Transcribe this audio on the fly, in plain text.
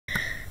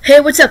Hey,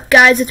 what's up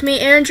guys, it's me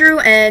Andrew,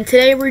 and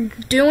today we're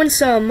doing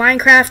some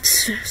Minecraft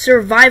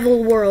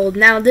survival world.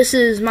 Now this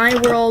is my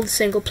world,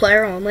 single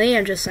player only,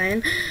 I'm just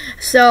saying.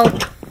 So,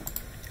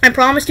 I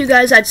promised you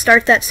guys I'd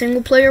start that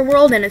single player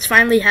world, and it's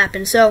finally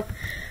happened. So,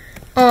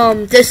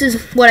 this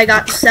is what I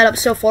got set up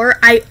so far.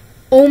 I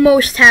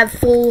almost have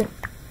full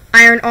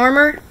iron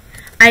armor.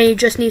 I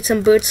just need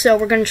some boots, so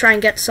we're going to try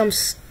and get some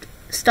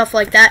stuff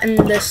like that in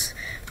this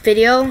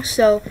video.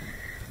 So,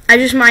 I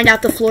just mined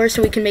out the floor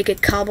so we can make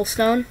it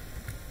cobblestone.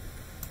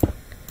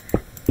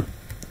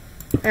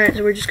 Alright,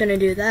 so we're just going to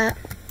do that.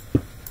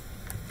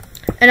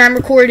 And I'm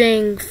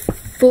recording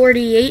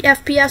 48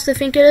 FPS, I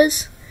think it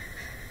is.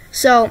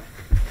 So,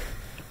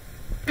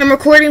 I'm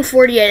recording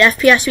 48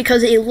 FPS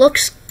because it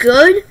looks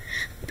good.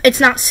 It's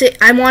not,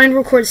 I wanted to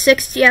record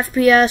 60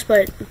 FPS,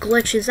 but it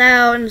glitches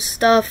out and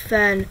stuff,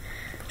 and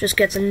just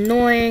gets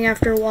annoying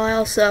after a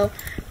while. So,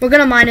 we're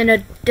going to mine in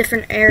a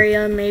different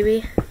area,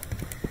 maybe.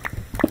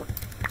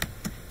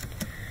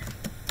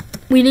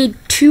 We need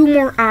 2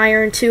 more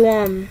iron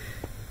to,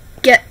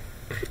 get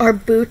our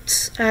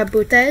boots,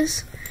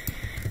 bootes.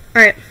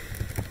 Alright.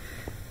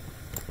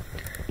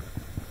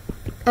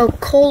 Oh,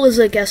 coal is,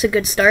 I guess, a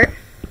good start.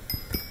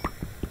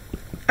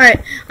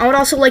 Alright, I would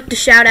also like to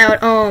shout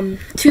out,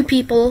 2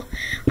 people.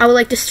 I would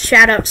like to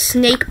shout out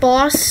Snake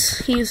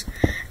Boss,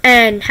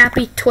 and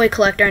Happy Toy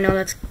Collector. I know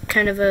that's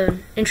kind of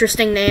an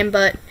interesting name,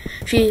 but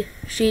she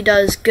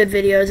does good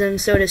videos, and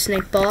so does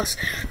Snake Boss.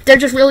 They're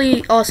just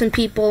really awesome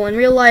people in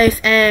real life,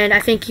 and I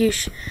think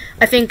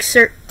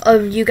certain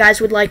of you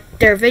guys would like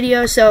their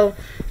videos, so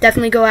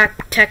definitely go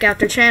check out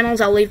their channels.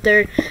 I'll leave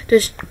their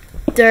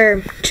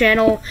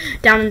channel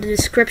down in the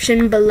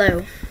description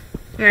below.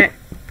 Alright.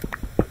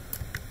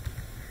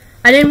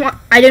 I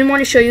didn't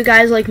want to show you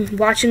guys like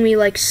watching me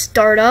like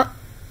start up,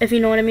 if you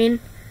know what I mean.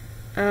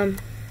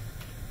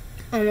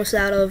 Almost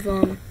out of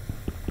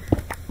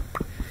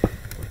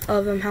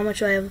how much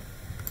do I have?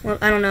 Well,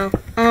 I don't know.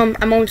 I'm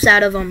almost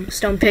out of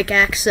stone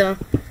pickaxe, so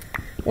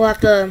we'll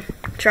have to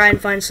try and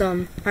find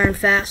some iron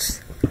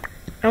fast.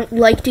 I don't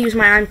like to use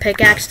my iron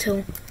pickaxe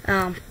till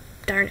darn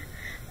it.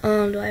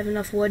 Do I have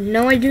enough wood?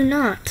 No, I do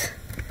not.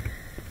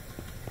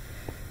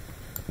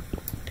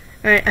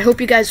 Alright, I hope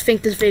you guys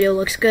think this video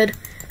looks good.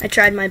 I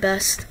tried my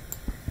best.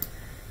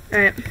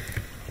 Alright.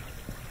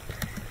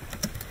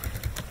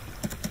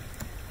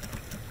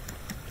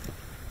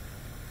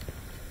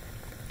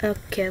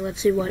 Okay,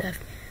 let's see what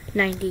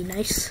F90,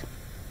 nice.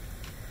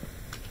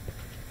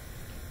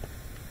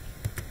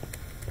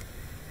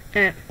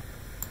 Alright.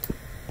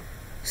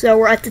 So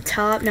we're at the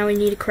top, now we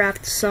need to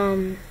craft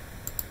some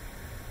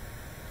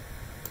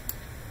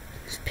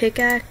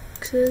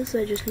pickaxes.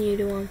 I just need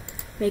to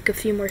make a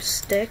few more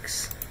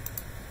sticks.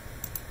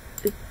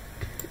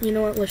 You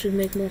know what, let's just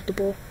make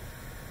multiple.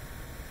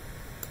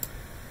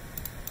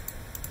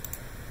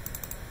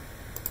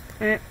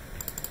 Alright.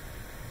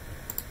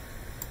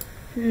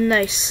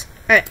 Nice.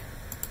 Alright.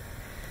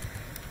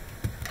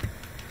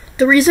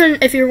 The reason,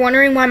 if you're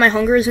wondering why my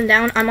hunger isn't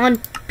down, I'm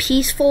on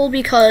peaceful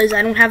because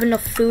I don't have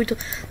enough food to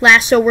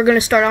last, so we're going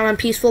to start on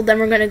peaceful, then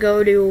we're going to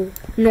go to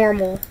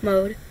normal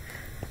mode.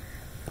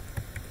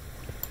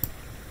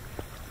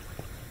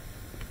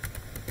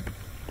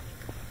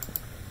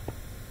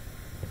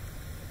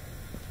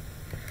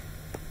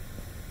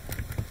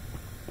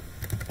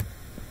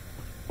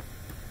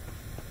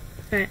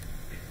 Alright.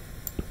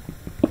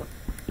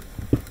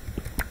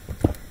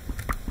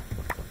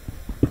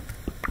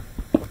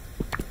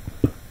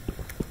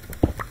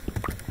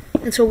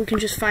 And so we can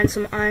just find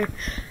some iron.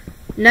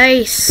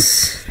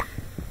 Nice!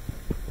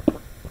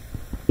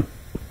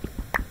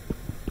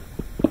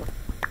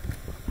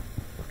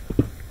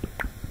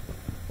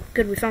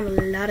 Good, we found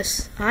a lot of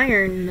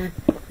iron.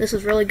 This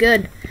is really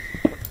good.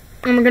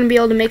 And we're going to be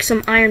able to make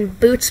some iron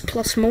boots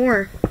plus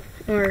more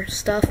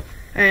stuff.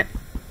 Alright.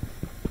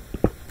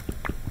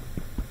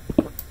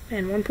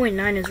 And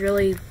 1.9 is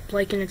really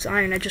liking its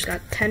iron. I just got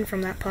 10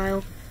 from that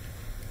pile.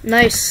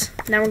 Nice!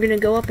 Now we're going to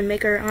go up and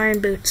make our iron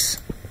boots.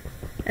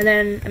 And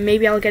then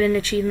maybe I'll get an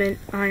achievement,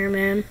 Iron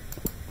Man,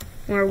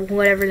 or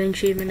whatever the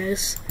achievement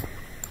is.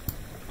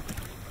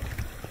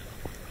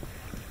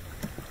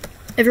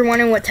 If you're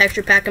wondering what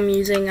texture pack I'm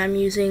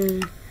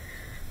using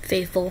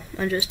Faithful.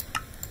 I'm just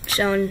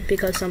showing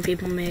because some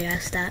people may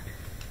ask that.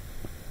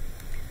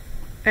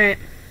 Alright.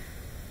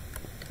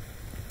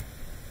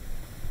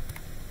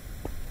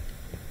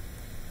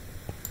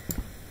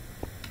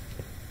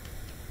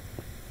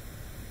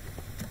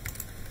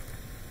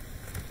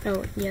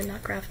 Oh, yeah,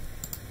 not craft.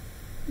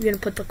 I'm gonna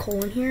put the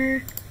coal in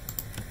here.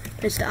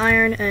 It's the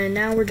iron, and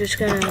now we're just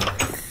gonna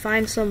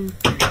find some.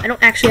 I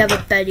don't actually have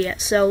a bed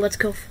yet, so let's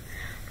go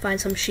find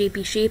some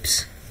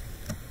sheeps.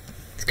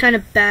 It's kind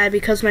of bad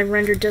because my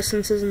render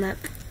distance isn't that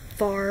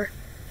far.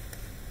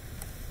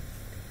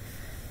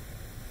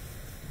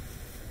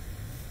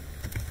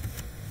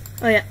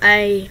 Oh yeah,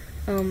 I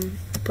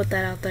put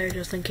that out there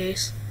just in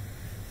case.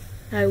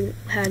 I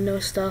had no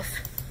stuff.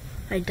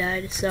 I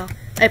died, so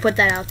I put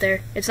that out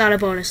there. It's not a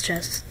bonus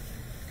chest.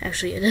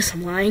 Actually, it is.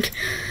 I'm lying.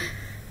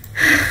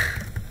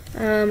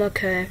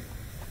 Okay.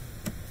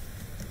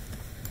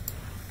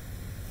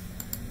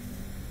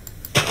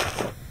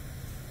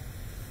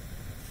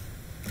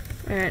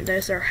 Alright,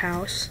 there's our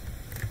house.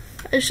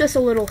 It's just a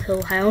little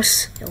hill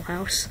house.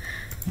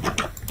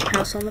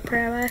 House on the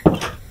prairie.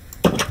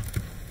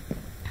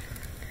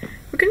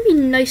 We're gonna be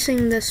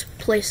nicing this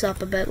place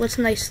up a bit. Let's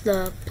nice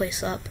the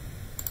place up.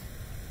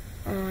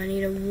 Oh, I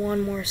need one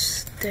more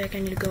stick. I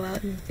need to go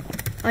out and...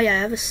 Oh yeah,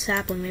 I have a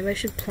sapling. Maybe I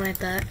should plant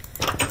that.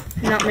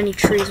 Not many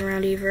trees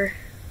around either.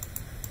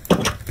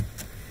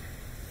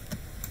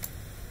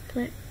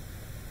 Plant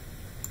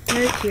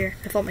right here.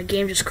 I thought my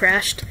game just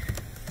crashed.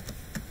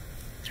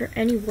 Is there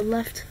any wood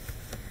left?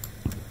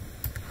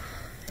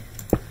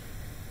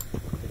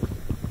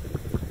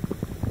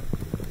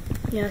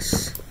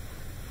 Yes.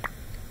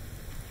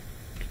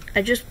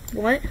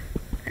 What?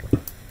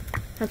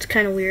 That's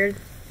kind of weird.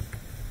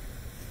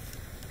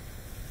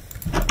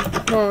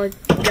 Well, I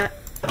got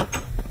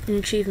an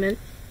achievement.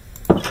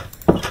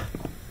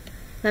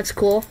 That's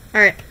cool.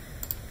 Alright.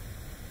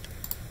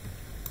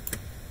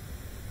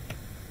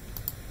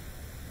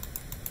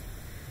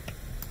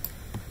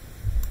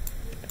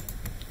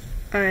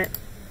 Alright.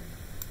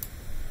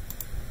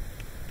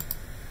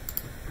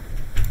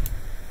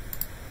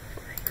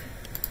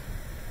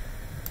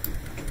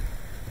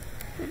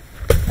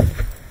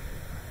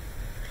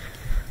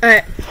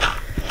 Alright.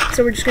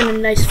 So we're just gonna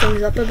nice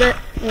things up a bit.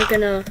 We're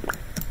gonna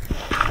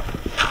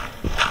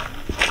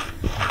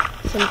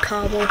some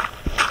cobble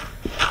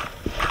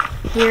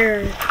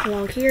here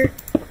along here.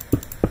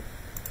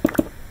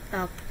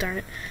 Oh, darn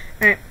it.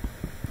 Alright.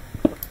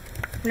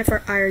 And if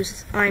our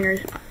iron's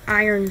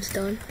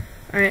done.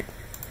 Alright.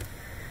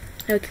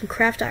 Now we can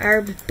craft our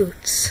iron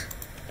boots.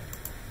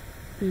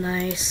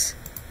 Nice.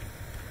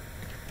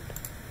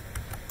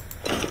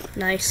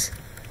 Nice.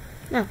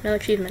 Oh, no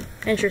achievement.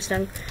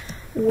 Interesting.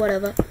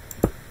 Whatever.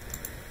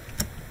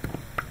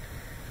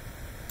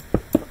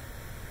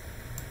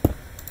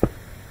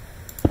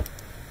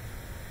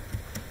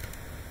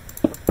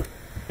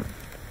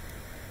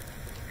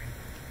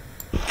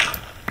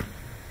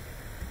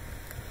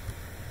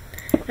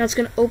 Now it's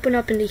going to open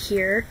up into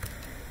here.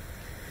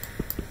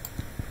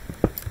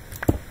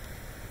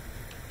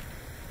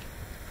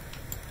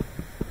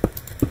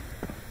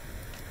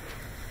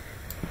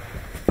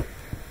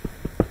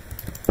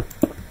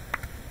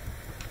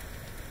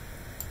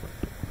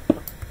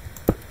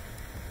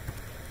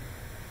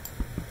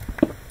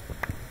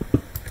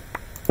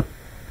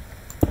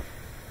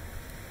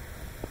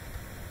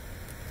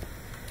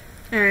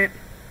 Alright.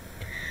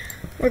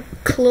 We're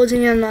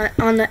closing in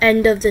on the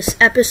end of this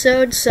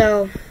episode,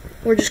 so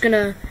we're just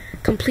gonna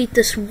complete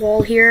this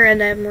wall here and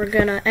then we're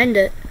gonna end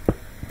it.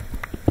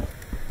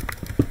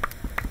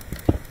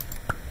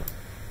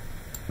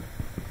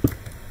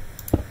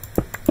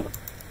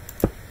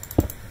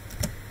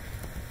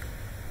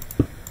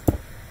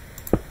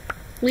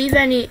 Leave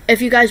any,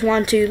 if you guys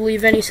want to,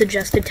 leave any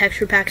suggested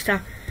texture packs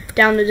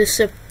down in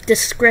the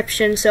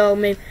description, I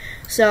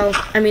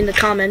mean the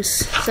comments,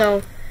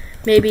 so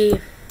maybe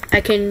I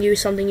can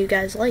use something you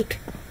guys like.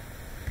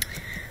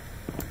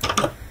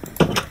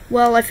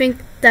 Well, I think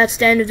that's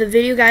the end of the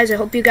video, guys. I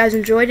hope you guys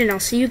enjoyed, and I'll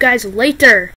see you guys later.